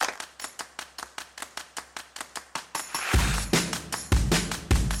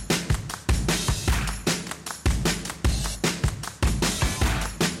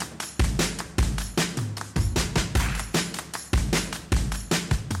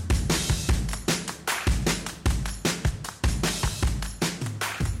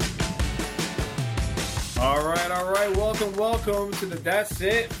Welcome to the That's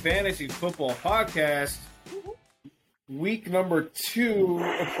It Fantasy Football Podcast. Week number 2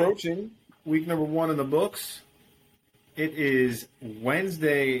 approaching. Week number 1 in the books. It is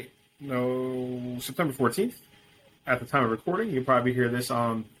Wednesday, September 14th. At the time of recording, you'll probably hear this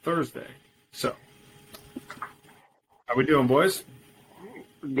on Thursday. So, how we doing, boys?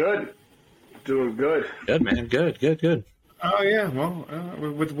 Good. Doing good. Good, man. Good. Oh, yeah. Well,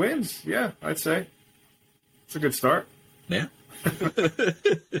 with wins, yeah, I'd say. It's a good start. Yeah.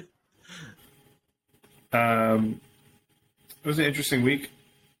 It was an interesting week.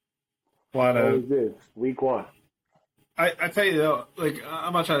 What was this? Week 1. I tell you though, like,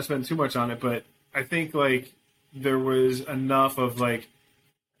 I'm not trying to spend too much on it, but I think like there was enough of like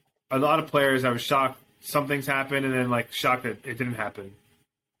a lot of players. I was shocked some things happened, and then like shocked that it didn't happen.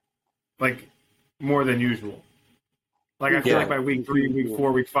 Like more than usual. Like I feel like by week 3, week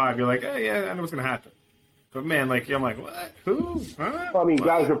 4, week 5, you're like, hey, yeah, I know what's gonna happen. But man, like I'm like, what? Who? Huh? Well, I mean,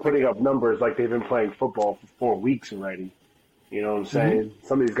 guys are putting up numbers like they've been playing football for 4 weeks already. You know what I'm saying? Mm-hmm.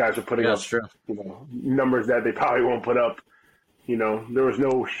 Some of these guys are putting up, numbers that they probably won't put up. You know, there was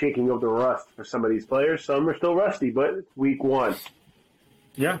no shaking of the rust for some of these players. Some are still rusty, but it's week 1.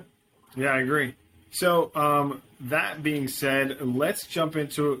 Yeah, I agree. So that being said, let's jump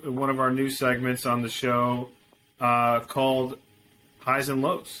into one of our new segments on the show called Highs and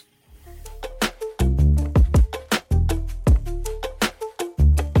Lows.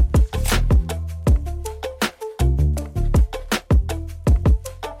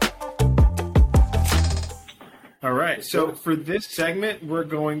 All right, so for this segment, we're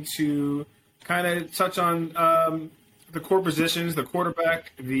going to kind of touch on the core positions, the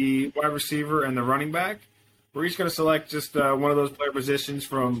quarterback, the wide receiver, and the running back. We're each going to select just one of those player positions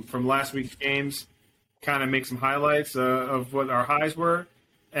from last week's games, kind of make some highlights of what our highs were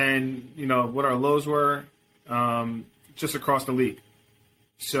and, you know, what our lows were just across the league.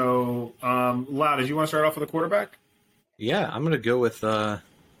 So, Lau, did you want to start off with the quarterback? Yeah, I'm going to go with the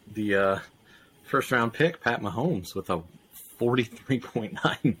first-round pick, Pat Mahomes, with a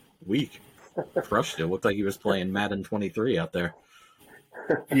 43.9 week. Crushed it. Looked like he was playing Madden 23 out there.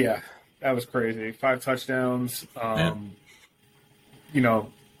 Yeah, that was crazy. 5 touchdowns. You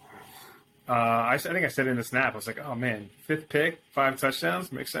know, I think I said in the snap, I was like, oh, man, 5th pick, 5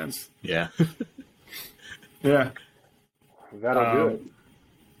 touchdowns? Makes sense. Yeah. Yeah. That'll do it.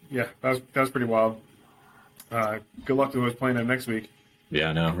 Yeah, that was pretty wild. Good luck to whoever's playing them next week. Yeah,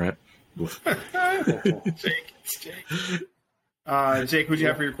 I know, right? Jake, who'd you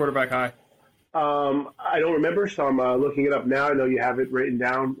have for your quarterback high? I don't remember, so I'm looking it up now. I know you have it written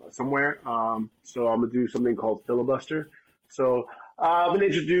down somewhere. So I'm going to do something called filibuster. So I'm going to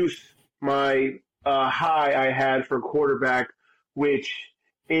introduce my high I had for quarterback, which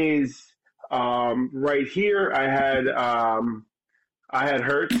is right here. I had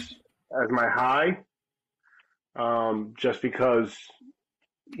Hurts as my high, just because,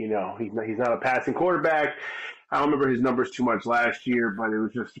 you know, he's not a passing quarterback. I don't remember his numbers too much last year, but it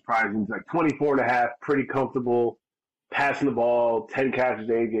was just surprising. He's like 24.5, pretty comfortable, passing the ball, 10 catches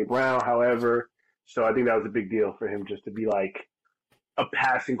to A.J. Brown, however. So I think that was a big deal for him just to be like a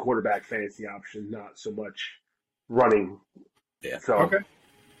passing quarterback fantasy option, not so much running. Yeah. So, okay.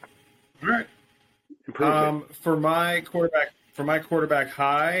 All right. Improvement. For my quarterback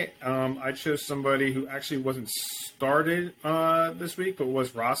high, I chose somebody who actually wasn't started this week, but was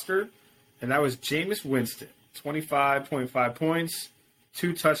rostered, and that was Jameis Winston. 25.5 points,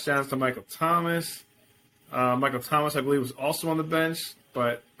 2 touchdowns to Michael Thomas. Michael Thomas, I believe, was also on the bench,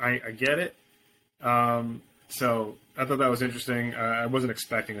 but I get it. So I thought that was interesting. I wasn't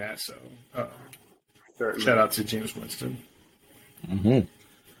expecting that, so shout out to Jameis Winston. Mm-hmm.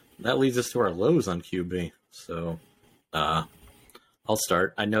 That leads us to our lows on QB. So I'll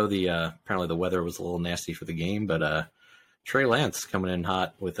start. I know apparently the weather was a little nasty for the game, but Trey Lance coming in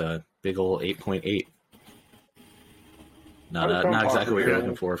hot with a big old 8.8. Not exactly what you're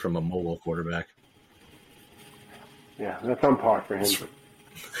looking for from a mobile quarterback. Yeah, that's on par for him.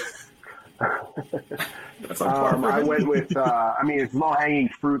 That's on par for him. I went with, it's low-hanging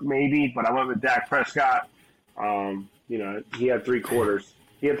fruit maybe, but I went with Dak Prescott. You know, he had 3 quarters.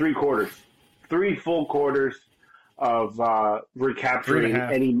 3 full quarters of recapturing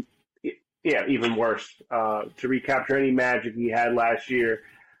any, even worse, to recapture any magic he had last year.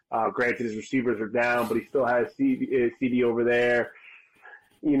 Granted, his receivers are down, but he still has CD over there.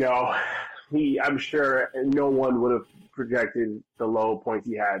 You know, I'm sure no one would have projected the low points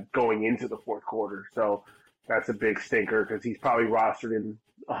he had going into the 4th quarter. So that's a big stinker because he's probably rostered in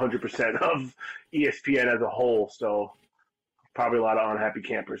 100% of ESPN as a whole. So probably a lot of unhappy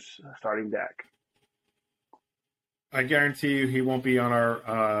campers starting Dak. I guarantee you he won't be on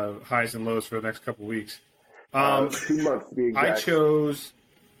our highs and lows for the next couple weeks. 2 months to be exact. I chose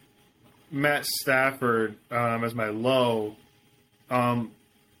Matt Stafford as my low. I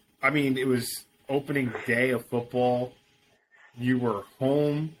mean, it was opening day of football. You were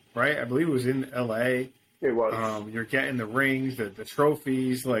home, right? I believe it was in L.A. It was. You're getting the rings, the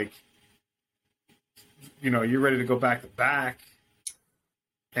trophies, like, you're ready to go back to back.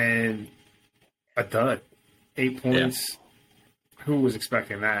 And a dud. 8 points. Yeah. Who was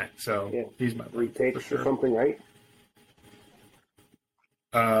expecting that? So he's my 3 takes or something, right?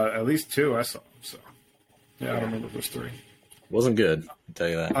 At least 2 I saw. So I don't remember if it was 3. Wasn't good, I'll tell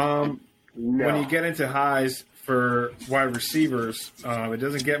you that. No. When you get into highs for wide receivers, it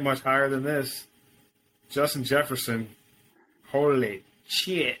doesn't get much higher than this. Justin Jefferson, holy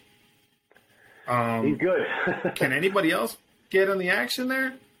shit. He's good. Can anybody else get on the action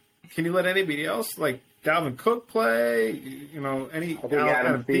there? Can you let anybody else, like Dalvin Cook, play? Any I think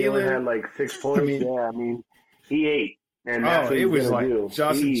Adam Thielen had like 6 points. He ate. And that's what it was like do.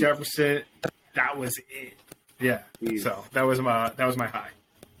 Justin Jefferson. That was it. Yeah. So that was my high.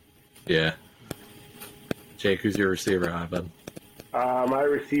 Yeah. Jake, who's your receiver high, bud? My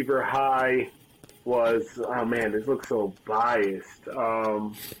receiver high was this looks so biased.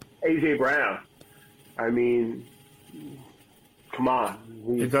 AJ Brown. I mean, come on.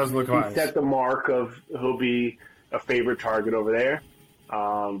 It does look biased. He set the mark of he'll be a favorite target over there.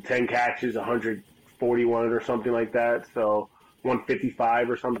 10 catches, 141 or something like that. So 155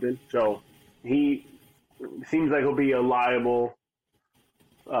 or something. So he seems like he'll be a liable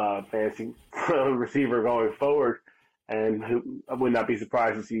fantasy receiver going forward. And I would not be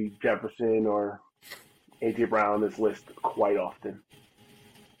surprised to see Jefferson or A.J. Brown on this list quite often.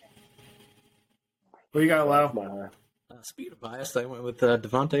 What you got, Lau? Speaking of bias, I went with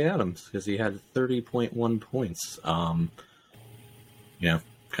Devontae Adams because he had 30.1 points. Kind of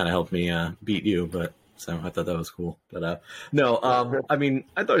helped me beat you, but so I thought that was cool. But no, I mean,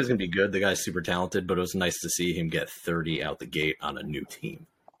 I thought he was going to be good. The guy's super talented, but it was nice to see him get 30 out the gate on a new team.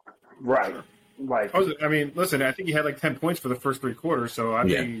 Right. Like, listen, I think he had like 10 points for the first 3 quarters, so I'd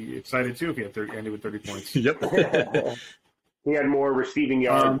be excited too if he had ended with 30 points. Yep. He had more receiving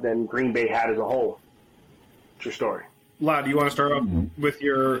yards than Green Bay had as a whole. True story. Lau, do you want to start off with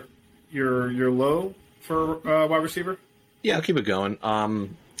your low for wide receiver? Yeah, I'll keep it going.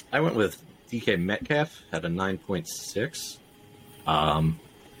 I went with DK Metcalf, had a 9.6.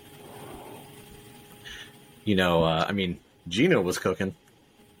 Geno was cooking.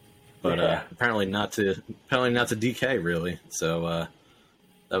 But apparently not to DK really. So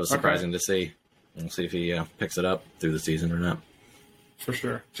that was surprising to see. We'll see if he picks it up through the season or not. For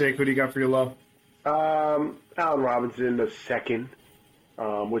sure. Jake, who do you got for your low? Allen Robinson the second,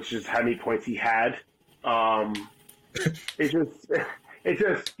 which is how many points he had. It's just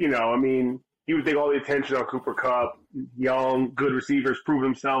he would take all the attention on Cooper Kupp, young, good receivers, prove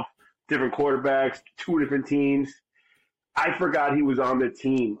himself, different quarterbacks, 2 different teams. I forgot he was on the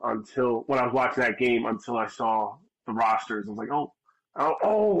team until when I was watching that game, until I saw the rosters. I was like,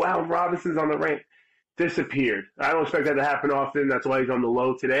 wow, Robinson's on the rank. Disappeared. I don't expect that to happen often. That's why he's on the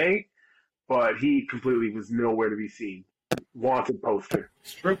low today. But he completely was nowhere to be seen. Wanted poster.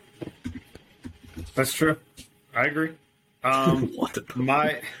 It's true. That's true. I agree.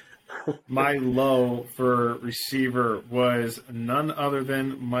 My low for receiver was none other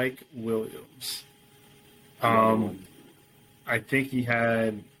than Mike Williams. I think he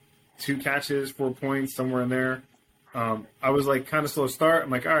had 2 catches, 4 points, somewhere in there. I was like kind of slow start. I'm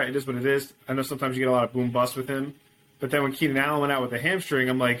like, all right, it is what it is. I know sometimes you get a lot of boom bust with him. But then when Keenan Allen went out with a hamstring,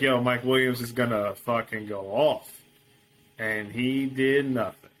 I'm like, yo, Mike Williams is going to fucking go off. And he did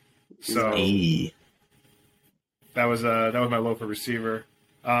nothing. So that was my low for receiver.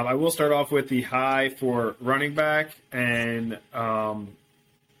 I will start off with the high for running back, and it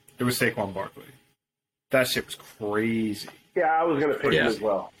was Saquon Barkley. That shit was crazy. Yeah, I was going to pick him as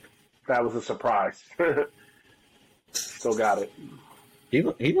well. That was a surprise. Still got it. He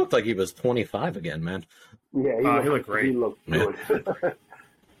looked like he was 25 again, man. Yeah, he looked great. He looked good.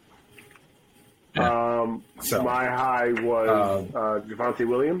 My high was Javonte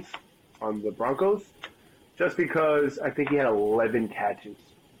Williams on the Broncos, just because I think he had 11 catches.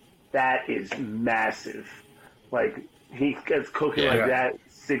 That is massive. Like, he gets cooking like that,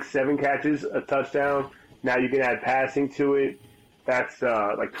 6-7 catches, a touchdown. Now you can add passing to it. That's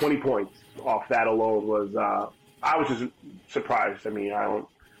like 20 points off that alone was I was just surprised. I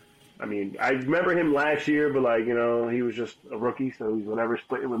remember him last year, but he was just a rookie, so he's whenever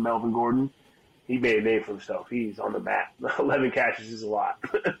splitting with Melvin Gordon. He made a name for himself. He's on the map. 11 catches is a lot.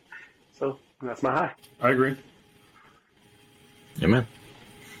 So that's my high. I agree. Amen.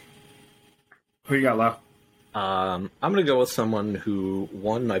 Who you got, Lau? I'm going to go with someone who,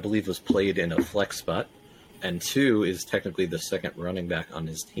 one, I believe was played in a flex spot, and two, is technically the second running back on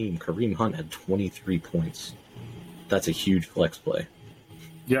his team. Kareem Hunt had 23 points. That's a huge flex play.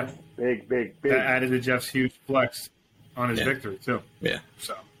 Yeah. Big. That added to Jeff's huge flex on his victory, too. Yeah.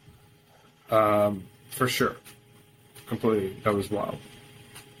 So, for sure. Completely. That was wild.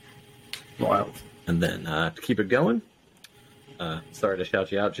 Wild. And then to keep it going, sorry to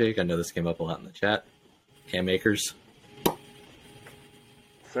shout you out, Jake. I know this came up a lot in the chat. Cam Akers.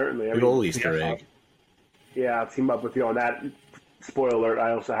 Certainly. Good old Easter egg. Yeah, I'll team up with you on that. Spoiler alert,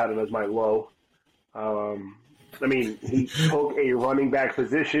 I also had him as my low. He took a running back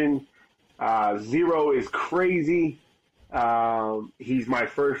position. 0 is crazy. He's my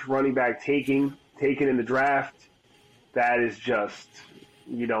first running back taken in the draft. That is just,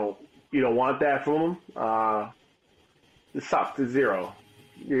 you don't want that from him. It sucks to 0.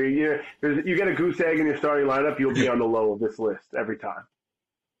 You get a goose egg in your starting lineup, you'll be on the low of this list every time.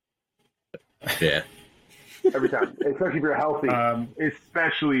 Yeah. Every time. Especially if you're healthy.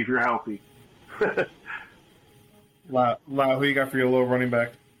 Especially if you're healthy. Lau, who you got for your low running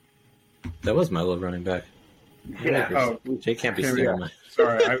back? That was my low running back. Yeah. Oh, Jake can't be stealing my...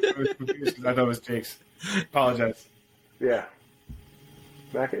 Sorry, I was confused because I thought it was Jake's. Apologize. Yeah.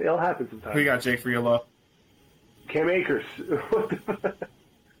 It'll happen sometimes. Who you got, Jake, for your low? Cam Akers.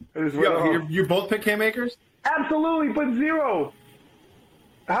 You both pick Cam Akers? Absolutely, but 0.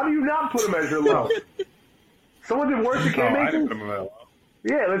 How do you not put him as your low? Someone did worse than Cam Akers? I didn't put him at low.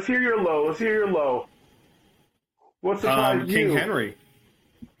 Yeah, let's hear your low. What's surprised you? King Henry.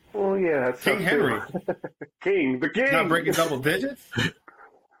 Oh, yeah, that's King Henry. The king. Not breaking double digits?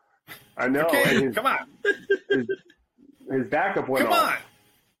 I know. Come on. His backup went Come on.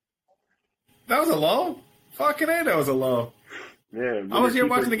 That was a low? Fucking A, that was a low. Yeah, I was here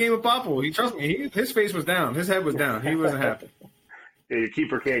watching the game with Popple. Trust me, his face was down. His head was down. He wasn't happy. Yeah, your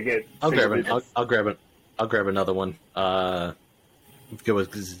keeper can't get. I'll grab it. I'll grab it. I'll grab another one. Let's go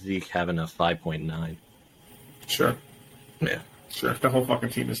with Zeke having a 5.9. Sure. Yeah. Sure. The whole fucking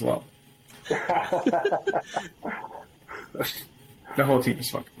team is low. The whole team is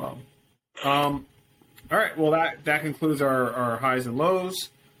fucking low. All right. Well, that concludes our highs and lows.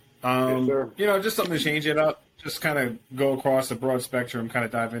 Yes, sir. Just something to change it up. Just kind of go across the broad spectrum, kind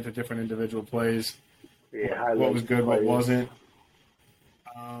of dive into different individual plays. Yeah, what was good, what wasn't.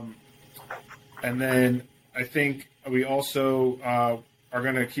 And then I think we also are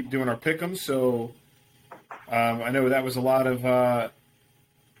going to keep doing our pick'ems. So I know that was a lot of,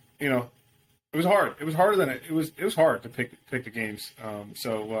 it was hard. It was harder than it was hard to pick the games.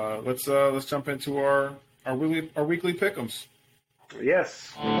 So let's jump into our weekly pick'ems.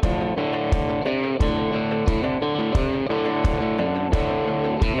 Yes.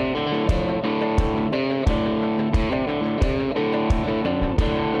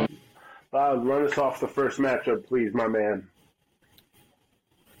 Run us off the first matchup, please, my man.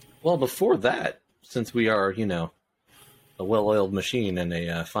 Well, before that, since we are, a well-oiled machine and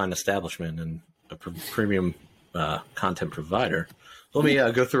a fine establishment and a premium content provider, let me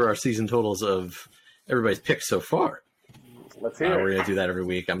go through our season totals of everybody's picks so far. Let's hear it. We're going to do that every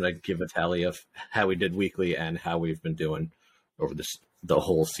week. I'm going to give a tally of how we did weekly and how we've been doing over the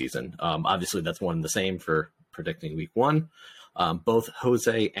whole season. Obviously, that's one and the same for predicting week 1. Both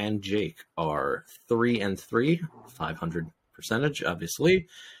Jose and Jake are 3-3, 500 percentage, obviously.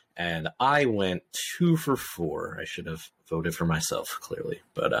 And I went 2 for 4. I should have voted for myself, clearly.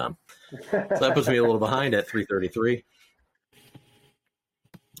 But so that puts me a little behind at 333.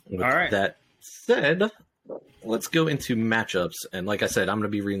 With all right. That said, let's go into matchups. And like I said, I'm going to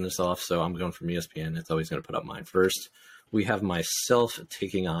be reading this off, so I'm going from ESPN. It's always going to put up mine first. We have myself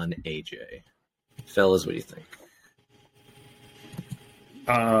taking on AJ. Fellas, what do you think?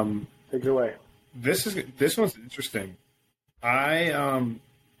 Take it away. This one's interesting. It's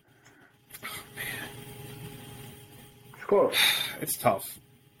close. It's tough.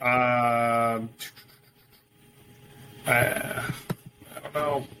 I don't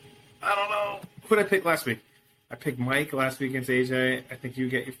know. Who did I pick last week? I picked Mike last week against AJ. I think you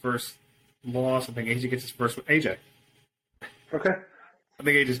get your first loss. I think AJ gets his first. AJ. Okay. I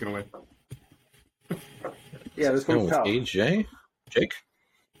think AJ's gonna win. Yeah, this one's tough. AJ? Jake?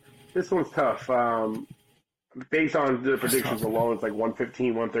 This one's tough. Based on the predictions alone, it's like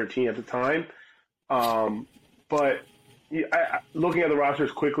 115, 113 at the time. But looking at the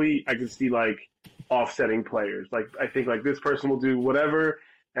rosters quickly, I can see like offsetting players. Like I think like this person will do whatever,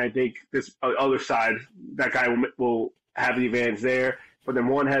 and I think this other side, that guy will have the advantage there. But then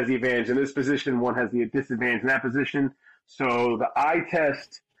one has the advantage in this position, one has the disadvantage in that position. So the eye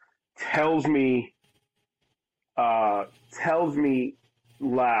test tells me Loud.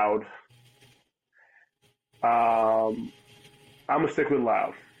 I'm gonna stick with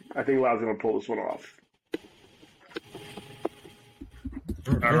Loud. I think Loud's gonna pull this one off.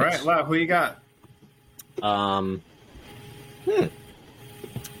 All right, Loud, who you got?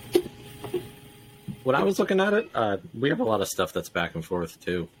 When I was looking at it, we have a lot of stuff that's back and forth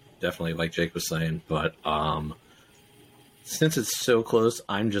too. Definitely, like Jake was saying, but since it's so close,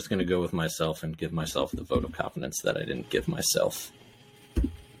 I'm just going to go with myself and give myself the vote of confidence that I didn't give myself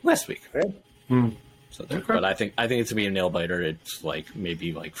last week. So, but I think it's going to be a nail biter. It's like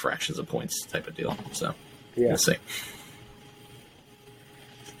maybe like fractions of points type of deal. So we'll see.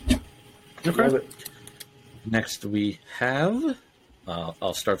 Okay. Next, we have.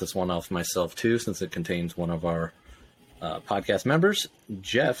 I'll start this one off myself too, since it contains one of our podcast members,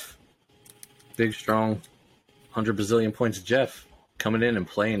 Jeff. Big, strong, 100 bazillion points. Jeff coming in and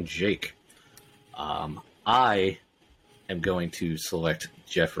playing Jake. I am going to select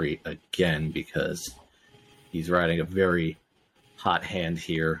Jeffrey again because he's riding a very hot hand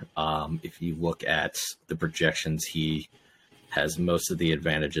here. If you look at the projections, he has most of the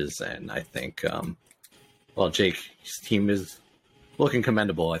advantages, and I think, Jake's team is looking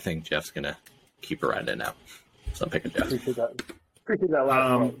commendable. I think Jeff's gonna keep her right in now, so I'm picking Jeff. Appreciate that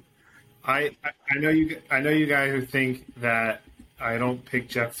last one. I know you guys who think that I don't pick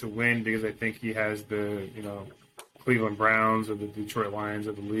Jeff to win because I think he has the Cleveland Browns or the Detroit Lions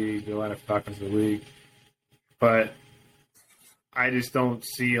of the league, the Atlanta Falcons of the league, but I just don't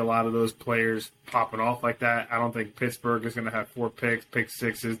see a lot of those players popping off like that. I don't think Pittsburgh is going to have 4 picks, pick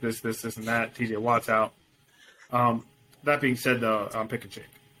sixes, this, and that. TJ Watt's out. That being said, though, I'm picking Jake.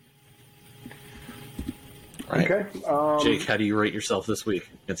 Right. Okay. Jake, how do you rate yourself this week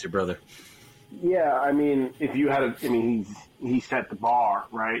against your brother? Yeah, I mean, if you had he set the bar,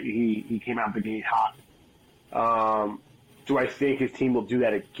 right? He came out the gate hot. Do I think his team will do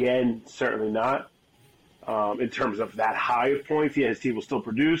that again? Certainly not. In terms of that high of points, yeah, his team will still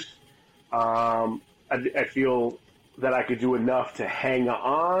produce. I feel that I could do enough to hang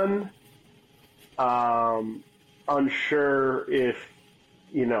on. Unsure if,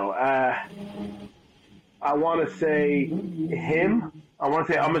 I want to say him. I'm going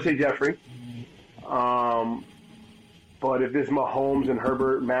to say Jeffrey. But if this Mahomes and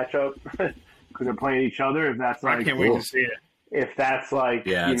Herbert matchup, because they're playing each other, if that's like, I can't wait to see it. If that's like,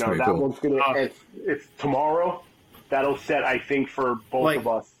 that cool. One's going to, it's tomorrow, that'll set, I think, for both of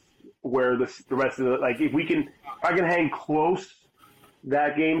us where the rest of if I can hang close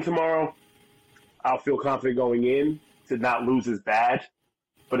that game tomorrow, I'll feel confident going in to not lose as bad.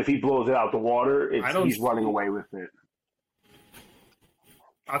 But if he blows it out the water, he's running away with it.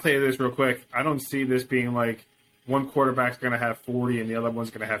 I'll tell you this real quick. I don't see this being like one quarterback's going to have 40 and the other one's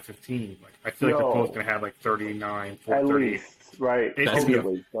going to have 15. Like I feel like they're both going to have like 39, 40, 38. Right. That's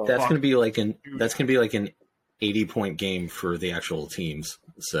going to be like an 80-point game for the actual teams.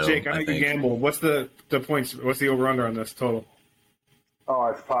 So Jake, I know you gamble. What's the points? What's the over/under on this total? Oh,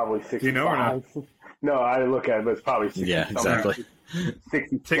 it's probably 65. Do you know or not? No, I didn't look at it, but it's probably 60. Yeah, exactly.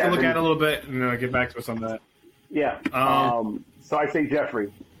 67. Take a look at it a little bit and get back to us on that. Yeah. So I say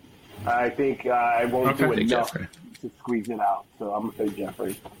Jeffrey. I think I won't do enough to squeeze it out. So I'm going to say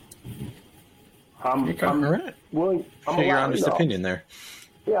Jeffrey. I'm all right. willing. Share your honest opinion there.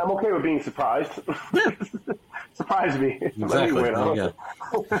 Yeah, I'm okay with being surprised. Surprise me. Exactly. Let me win,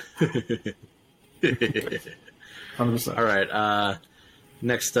 100%. All right.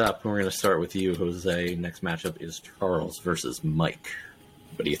 Next up, we're going to start with you, Jose. Next matchup is Charles versus Mike.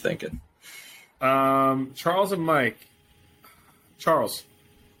 What are you thinking? Charles and Mike. Charles.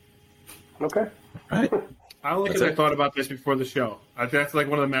 Okay. All right. I don't think I thought about this before the show. That's like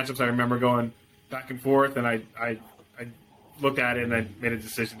one of the matchups I remember going back and forth, and I looked at it and I made a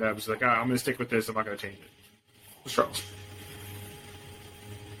decision that I was like, I'm going to stick with this. I'm not going to change it. It's Charles.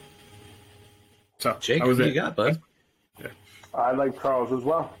 So, Jake, what do you got, bud? Yeah. I like Charles as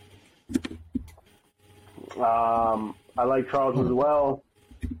well.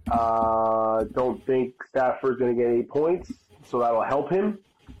 Don't think Stafford's going to get any points, so that'll help him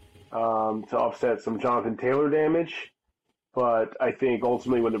to offset some Jonathan Taylor damage. But I think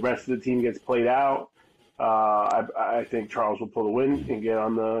ultimately when the rest of the team gets played out, I think Charles will pull the win and get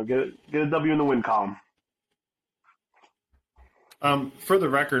a W in the win column. For the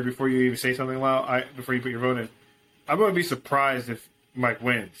record, before you even say something, Lau, before you put your vote in, I'm going to be surprised if Mike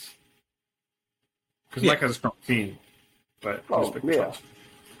wins. Because Mike has a strong team. But I'll just pick Charles.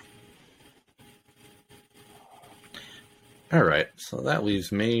 All right. So that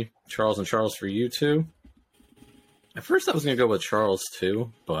leaves me, Charles and Charles for you two. At first, I was going to go with Charles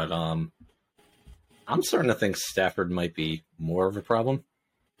too, but I'm starting to think Stafford might be more of a problem.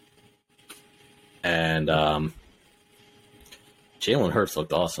 And Jalen Hurts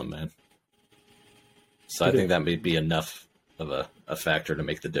looked awesome, man. So I think that may be enough of a factor to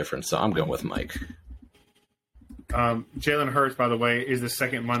make the difference. So I'm going with Mike. Jalen Hurts, by the way, is the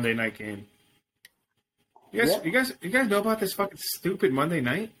second Monday night game. You guys know about this fucking stupid Monday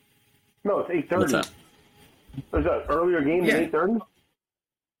night? No, it's 8:30. What's that? Is that earlier game at 8:30?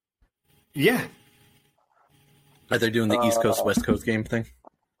 Yeah. Are they doing the East Coast West Coast game thing?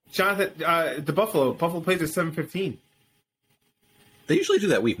 Jonathan, the Buffalo plays at 7:15. They usually do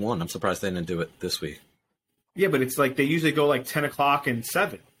that week 1. I'm surprised they didn't do it this week. Yeah, but it's like they usually go like 10 o'clock and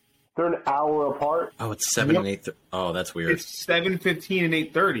 7. They're an hour apart. Oh, it's 7 and 8. Oh, that's weird. It's 7:15 and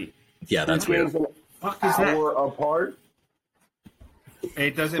 8:30. Yeah, that's weird. An Fuck is that? hour apart.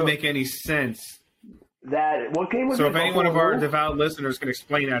 It doesn't make any sense. What game was it? So if any one of our devout listeners can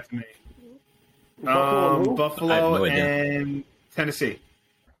explain that to me. Buffalo I have no idea. and Tennessee.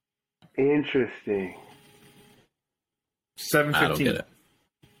 Interesting. 7:15. I don't get it.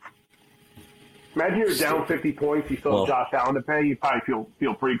 Imagine you're down 50 points. You still have Josh Allen to pay. You probably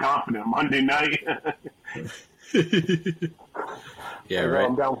feel pretty confident Monday night. Yeah, right.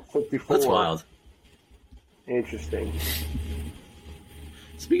 I'm down 54. That's wild. Interesting.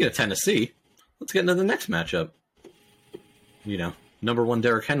 Speaking of Tennessee, let's get into the next matchup. You know, number 1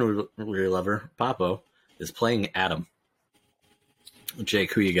 Derrick Henry lover, Papo, is playing Adam.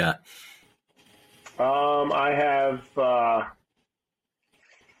 Jake, who you got? I have,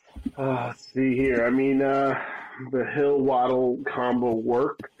 let's see here. I mean, the Hill-Waddle combo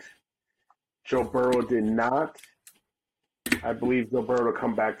worked. Joe Burrow did not. I believe Joe Burrow will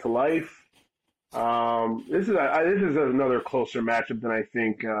come back to life. This is another closer matchup than I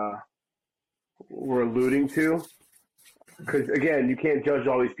think we're alluding to. Because, again, you can't judge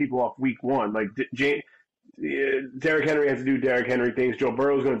all these people off week 1. Like, Derrick Henry has to do Derrick Henry things. Joe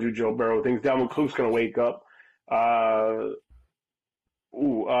Burrow's going to do Joe Burrow things. Dalvin Cook's going to wake up. So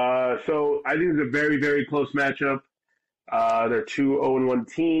I think it's a very, very close matchup. They're 2 0-1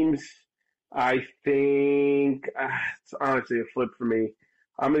 teams. I think it's honestly a flip for me.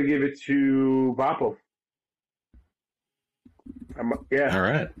 I'm going to give it to Vapo. All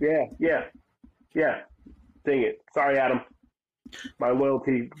right. Yeah. Dang it. Sorry, Adam. My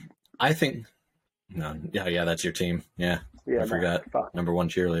loyalty. I think. No, yeah, that's your team. Yeah, I forgot. Number 1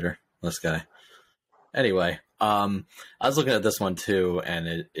 cheerleader. This guy. Anyway, I was looking at this one too,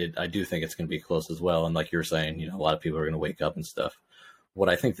 and I do think it's going to be close as well. And like you were saying, you know, a lot of people are going to wake up and stuff. What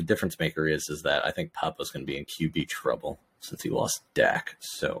I think the difference maker is that I think Papa's going to be in QB trouble since he lost Dak.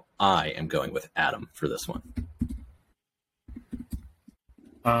 So I am going with Adam for this one.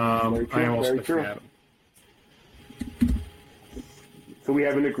 I am also with Adam. So we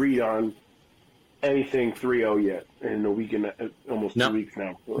haven't agreed on anything 3-0 yet in a week and almost 2 weeks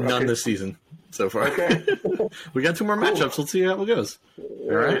now. None this season so far. Okay. We got 2 more matchups. Let's see how it goes. All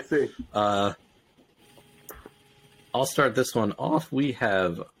right. Let's see. I'll start this one off. We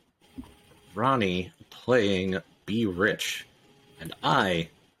have Ronnie playing Be Rich, and I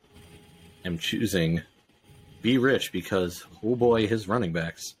am choosing Be Rich because, oh boy, his running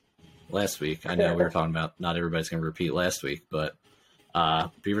backs last week. I know we were talking about not everybody's going to repeat last week, but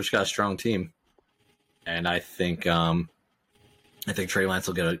Be Rich got a strong team, and I think Trey Lance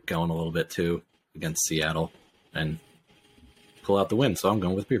will get it going a little bit too against Seattle and pull out the win. So I'm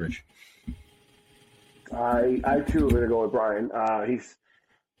going with Be Rich. I too am going to go with Brian. He's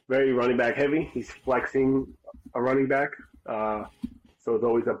very running back heavy. He's flexing a running back. So it's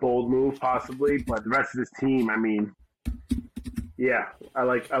always a bold move possibly, but the rest of his team, I mean, yeah, I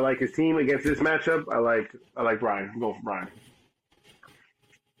like his team against this matchup. I like Brian. I'm going for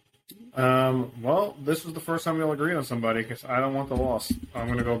Brian. Well, this was the first time we'll agree on somebody because I don't want the loss. I'm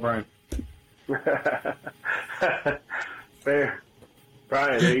going to go Brian. Fair.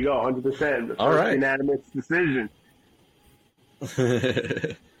 Brian, there you go, 100%. All right. Unanimous decision.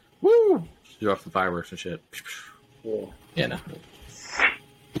 Woo! You're off the fireworks and shit. Yeah, no.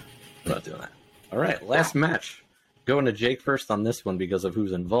 I'm not doing that. All right, last match. Going to Jake first on this one because of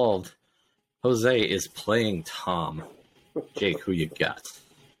who's involved. Jose is playing Tom. Jake, who you got?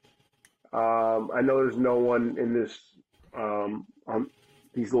 I know there's no one in this on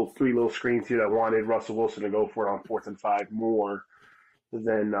these three little screens here that wanted Russell Wilson to go for it on 4th and 5 more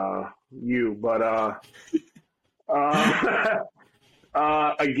than you, but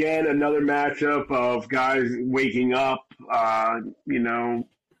again, another matchup of guys waking up.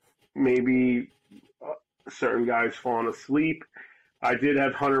 Maybe certain guys falling asleep. I did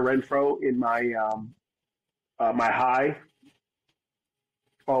have Hunter Renfrow in my my high.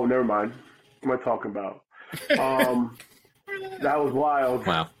 Oh, never mind. What am I talking about? That was wild.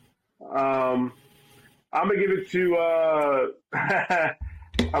 Wow. I'm gonna give it to.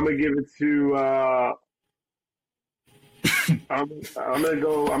 I'm gonna give it to. I'm gonna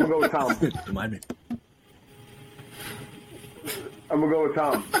go with Tom. Remind me. I'm gonna go with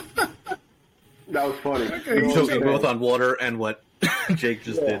Tom. That was funny. Okay. So we're both on water and what Jake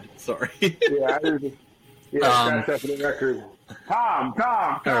just did. Sorry. Yeah, scratch that for the record. Tom.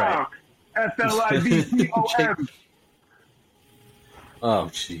 All right. SLIVCOM. Oh,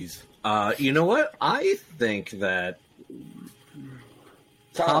 jeez. You know what? I think that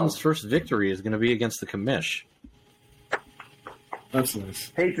Tom's first victory is going to be against the commish. That's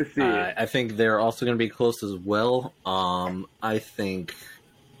nice. Hate to see it. I think they're also going to be close as well. I think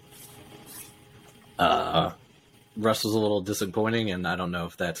Russ was a little disappointing, and I don't know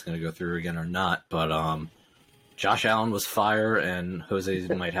if that's going to go through again or not. But Josh Allen was fire, and Jose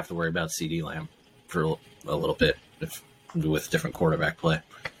might have to worry about CeeDee Lamb for a little bit with different quarterback play.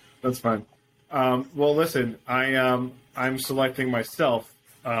 That's fine. Well, listen, I'm selecting myself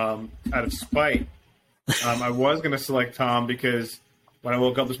out of spite. I was going to select Tom because when I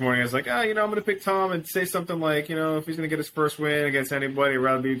woke up this morning, I was like, I'm going to pick Tom and say something like, if he's going to get his first win against anybody, it'd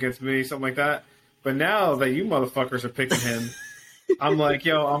rather be against me, something like that. But now that you motherfuckers are picking him, I'm like,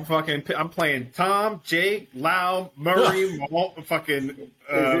 I'm playing Tom, Jake, Lau, Murray,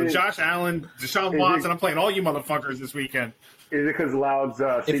 Josh Allen, Deshaun Watson. I'm playing all you motherfuckers this weekend. Is it because Loud's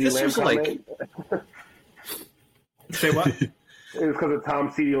CeeDee Lamb comment? Say what? It was because of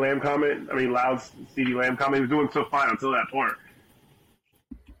Tom's CeeDee Lamb comment. I mean, Loud's CeeDee Lamb comment. He was doing so fine until that point.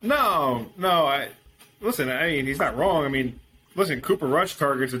 No. Listen, he's not wrong. I mean, listen, Cooper Rush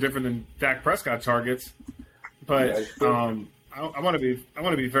targets are different than Dak Prescott targets. But I want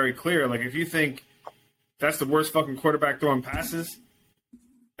to be very clear. Like, if you think that's the worst fucking quarterback throwing passes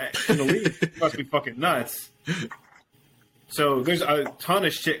in the league, you must be fucking nuts. So there's a ton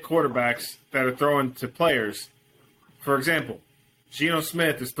of shit quarterbacks that are throwing to players. For example, Geno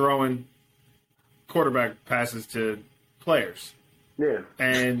Smith is throwing quarterback passes to players. Yeah.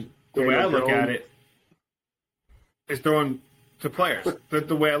 And the way I look at it is throwing to players.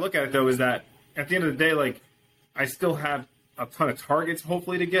 The way I look at it, though, is that at the end of the day, like, I still have a ton of targets,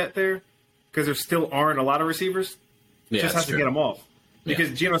 hopefully, to get there because there still aren't a lot of receivers. Yeah, Just has to get them off.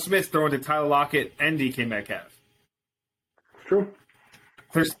 Because Geno Smith's throwing to Tyler Lockett and DK Metcalf. True.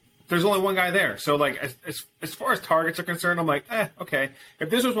 There's only one guy there. So, like, as far as targets are concerned, I'm like, okay. If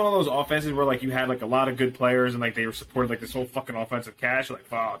this was one of those offenses where, like, you had, like, a lot of good players and, like, they were supported, like, this whole fucking offensive cash, you're like,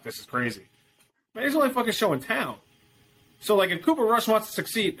 fuck, this is crazy. Man, he's only fucking showing town. So, like, if Cooper Rush wants to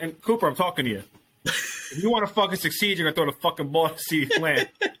succeed, and Cooper, I'm talking to you. If you want to fucking succeed, you're going to throw the fucking ball to CeeDee Lamb.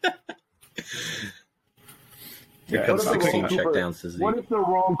 What if the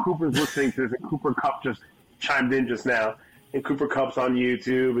wrong Cooper's listening to this and Cooper Kupp just chimed in just now? And Cooper Kupp's on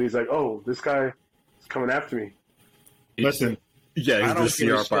YouTube, and he's like, "Oh, this guy is coming after me." Listen, Yeah, he's the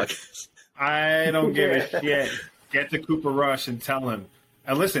CR podcast. I don't give a shit. Get to Cooper Rush and tell him.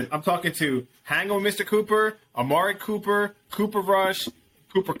 And listen, I'm talking to Hang on Mr. Cooper, Amari Cooper, Cooper Rush,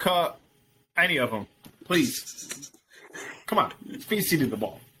 Cooper Kupp, any of them. Please. Come on. Feed CeeDee the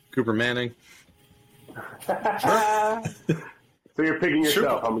ball. Cooper Manning. So you're picking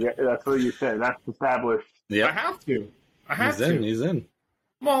yourself. That's what you said. That's established. Yeah, I have to. He's in.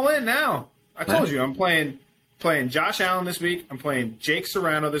 I'm all in now. I told you, I'm playing Josh Allen this week. I'm playing Jake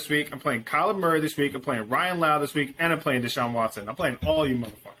Serrano this week. I'm playing Kyler Murray this week. I'm playing Ryan Lau this week. And I'm playing Deshaun Watson. I'm playing all you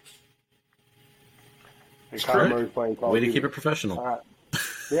motherfuckers. And Kyler Murray's playing Call Way of to Duty. keep it professional.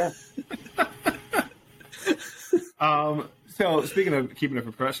 Yeah. So speaking of keeping it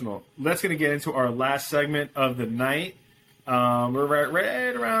professional, let's gonna get into our last segment of the night. We're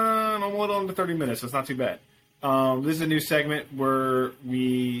right around a little under 30 minutes, so it's not too bad. This is a new segment where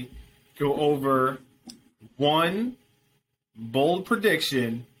we go over one bold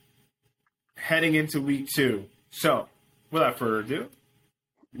prediction heading into week 2. So, without further ado,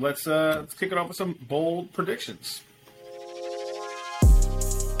 let's kick it off with some bold predictions.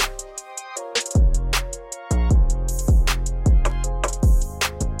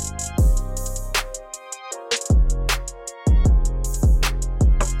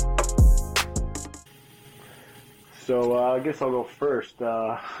 So I guess I'll go first.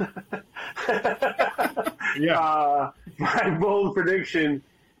 Yeah. My bold prediction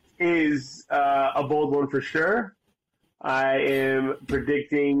is a bold one for sure. I am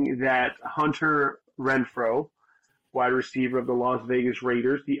predicting that Hunter Renfrow, wide receiver of the Las Vegas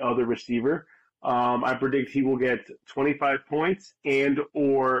Raiders, the other receiver, I predict he will get 25 points and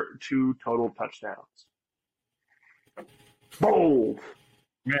or 2 total touchdowns. Bold.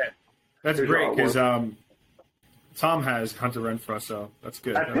 Man, that's Here's great our because Tom has Hunter Renfrow, so that's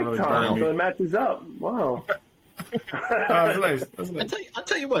good. I That picked really Tom, burned so me. it matches up. Wow. That's nice. That's nice. I'll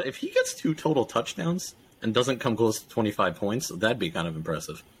tell you what, if he gets 2 total touchdowns and doesn't come close to 25 points, that'd be kind of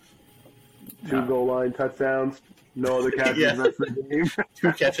impressive. 2 goal line touchdowns. No other catches Yeah. the rest of the game.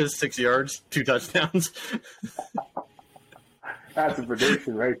 2 catches, 6 yards, 2 touchdowns. That's a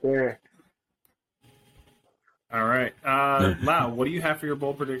prediction right there. All right. Lau, what do you have for your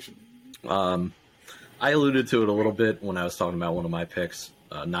bold prediction? I alluded to it a little bit when I was talking about one of my picks.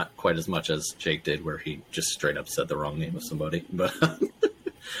 Not quite as much as Jake did, where he just straight up said the wrong name of somebody. But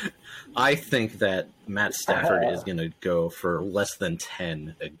I think that Matt Stafford is going to go for less than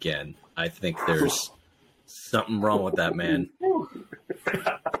 10 again. I think there's something wrong with that man.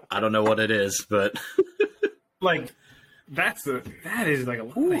 I don't know what it is, but Like, that is like a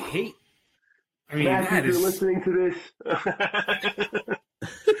lot of hate. I mean, Matt, that if you're is. listening to this.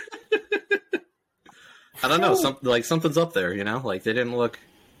 I don't know. Something's up there, you know. Like they didn't look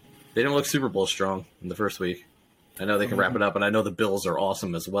Super Bowl strong in the first week. I know they can wrap it up, and I know the Bills are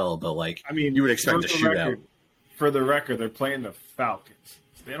awesome as well. But like, I mean, you would expect a for the shootout. record- For the record, they're playing the Falcons.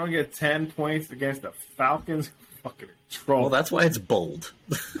 If they don't get 10 points against the Falcons, fucking troll. Well, that's why it's bold.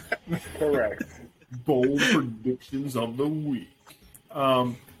 Correct. Bold predictions of the week.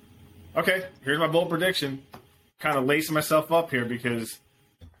 Okay, here's my bold prediction. Kind of lacing myself up here because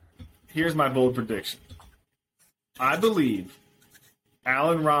here's my bold prediction. I believe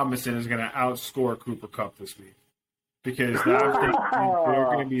Allen Robinson is going to outscore Cooper Kupp this week because I think they're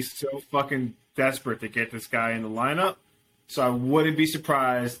going to be so fucking desperate to get this guy in the lineup. So I wouldn't be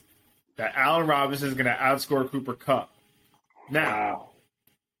surprised that Allen Robinson is going to outscore Cooper Kupp. Now, Wow.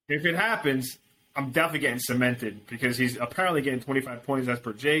 if it happens, I'm definitely getting cemented because he's apparently getting 25 points as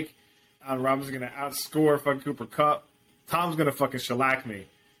per Jake. Allen Robinson's going to outscore fucking Cooper Kupp. Tom's going to fucking shellac me.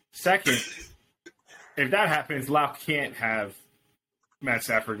 Second, if that happens, Lau can't have Matt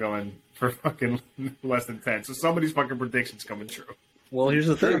Stafford going for fucking less than 10. So somebody's fucking prediction's coming true. Well, here's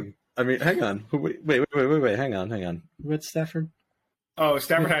the thing. I mean, hang on. Wait. Hang on. Who had Stafford? Oh,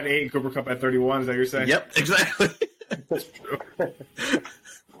 Stafford had 8 and Cooper Kupp had 31. Is that what you're saying? Yep, exactly. That's true.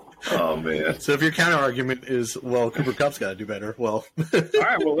 Oh, man. So if your counter argument is, well, Cooper Kupp's got to do better, well, All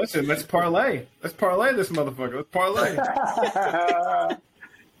right, well, listen, let's parlay. Let's parlay this motherfucker. Let's parlay.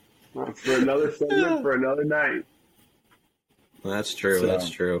 That's for another segment for another night. that's true. So- That's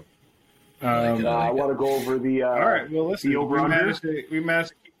true. I want to go over the All right, well, listen, the we over-under. managed to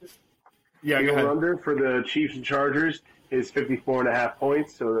keep this. Yeah, The go ahead. over-under for the Chiefs and Chargers is 54.5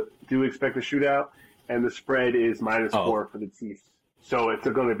 points, so do expect a shootout, and the spread is -4 for the Chiefs. So it's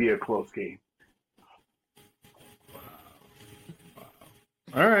going to be a close game.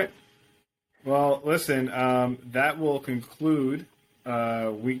 All right. Well, listen, that will conclude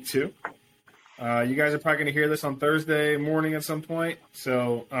week 2. You guys are probably going to hear this on Thursday morning at some point.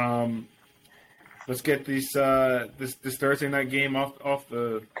 So let's get this Thursday night game off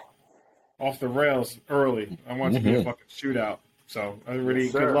the rails early. I want it to be a fucking shootout. So everybody,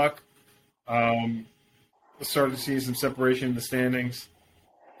 Yes, sir. good luck. Let's start to see some separation in the standings.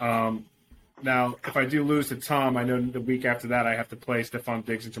 Now, if I do lose to Tom, I know the week after that I have to play Stephon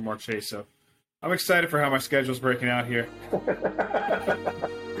Diggs and Jamar Chase. So I'm excited for how my schedule's breaking out here.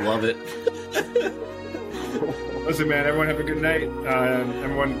 Love it. Listen, man, everyone have a good night.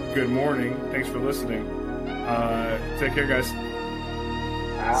 Everyone, good morning. Thanks for listening. Take care, guys.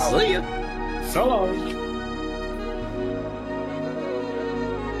 Ow. See ya. So long.